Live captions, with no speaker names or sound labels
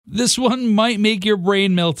This one might make your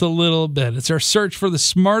brain melt a little bit. It's our search for the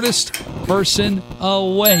smartest person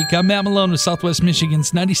awake. I'm Matt Malone with Southwest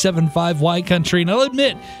Michigan's 97.5 Y Country, and I'll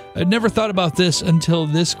admit, I'd never thought about this until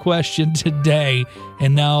this question today,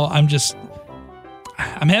 and now I'm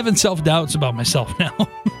having self-doubts about myself now.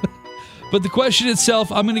 But the question itself,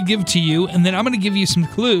 I'm going to give to you, and then I'm going to give you some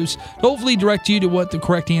clues to hopefully direct you to what the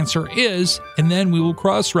correct answer is, and then we will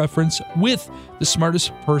cross-reference with the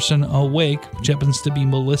smartest person awake, which happens to be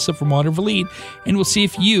Melissa from Watervliet, and we'll see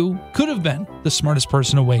if you could have been the smartest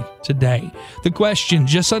person awake today. The question,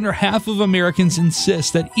 just under half of Americans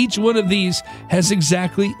insist that each one of these has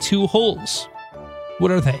exactly 2 holes.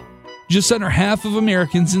 What are they? Just under half of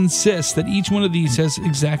Americans insist that each one of these has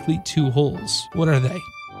exactly 2 holes. What are they?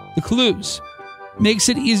 The clues. Makes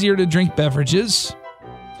it easier to drink beverages.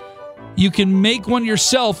 You can make one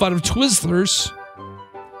yourself out of Twizzlers.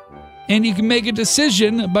 And you can make a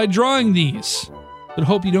decision by drawing these. But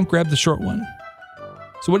hope you don't grab the short one.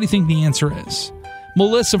 So what do you think the answer is?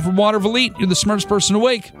 Melissa from Watervliet, you're the smartest person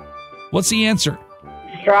awake. What's the answer?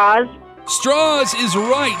 Straws. Straws is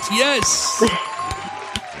right, yes.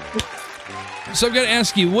 So I've got to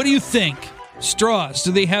ask you, what do you think? Straws,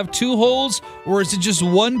 do they have 2 holes, or is it just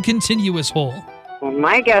one continuous hole? Well,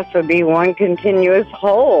 my guess would be one continuous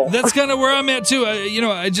hole. That's kind of where I'm at, too.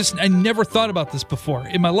 I never thought about this before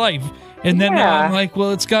in my life. And then now I'm like,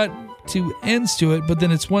 well, it's got 2 ends to it, but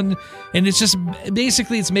then it's one, and it's just,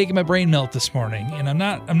 basically it's making my brain melt this morning, and I'm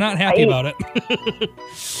not happy about it.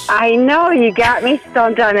 I know, you got me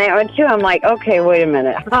stumped on that one, too. I'm like, okay, wait a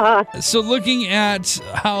minute. So looking at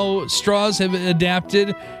how straws have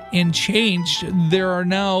adapted and changed, there are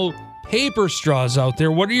now paper straws out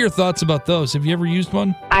there. What are your thoughts about those? Have you ever used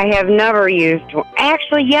one? I have never used one.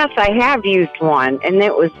 Actually, yes, I have used one, and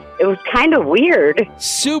it was kind of weird.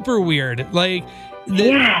 Super weird. Like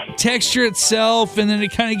the texture itself, and then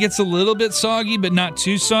it kind of gets a little bit soggy, but not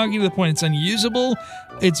too soggy to the point it's unusable.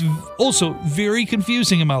 It's also very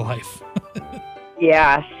confusing in my life.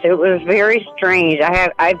 Yes, it was very strange.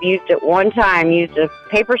 I've used it one time, used a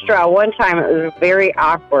paper straw one time. It was very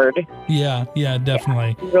awkward. Yeah,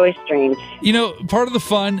 definitely. Yeah, really strange. You know, part of the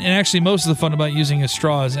fun, and actually most of the fun about using a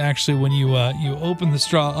straw is actually when you open the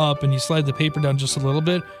straw up and you slide the paper down just a little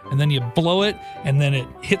bit, and then you blow it, and then it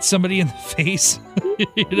hits somebody in the face.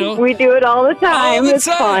 You know? We do it all the time. It's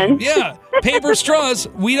fun. Yeah. Paper straws,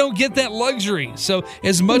 we don't get that luxury. So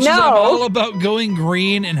as much as I'm all about going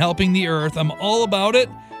green and helping the earth, I'm all about it.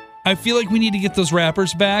 I feel like we need to get those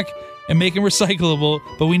wrappers back and make them recyclable,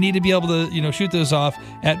 but we need to be able to, shoot those off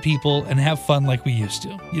at people and have fun like we used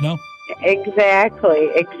to, Exactly.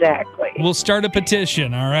 We'll start a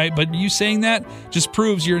petition, all right? But you saying that just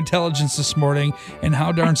proves your intelligence this morning and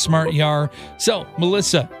how darn smart you are. So,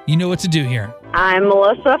 Melissa, you know what to do here. I'm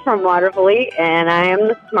Melissa from Watervliet, and I am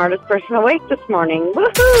the smartest person awake this morning.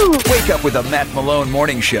 Woohoo! Wake up with a Matt Malone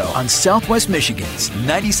morning show on Southwest Michigan's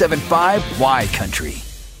 97.5 Y Country.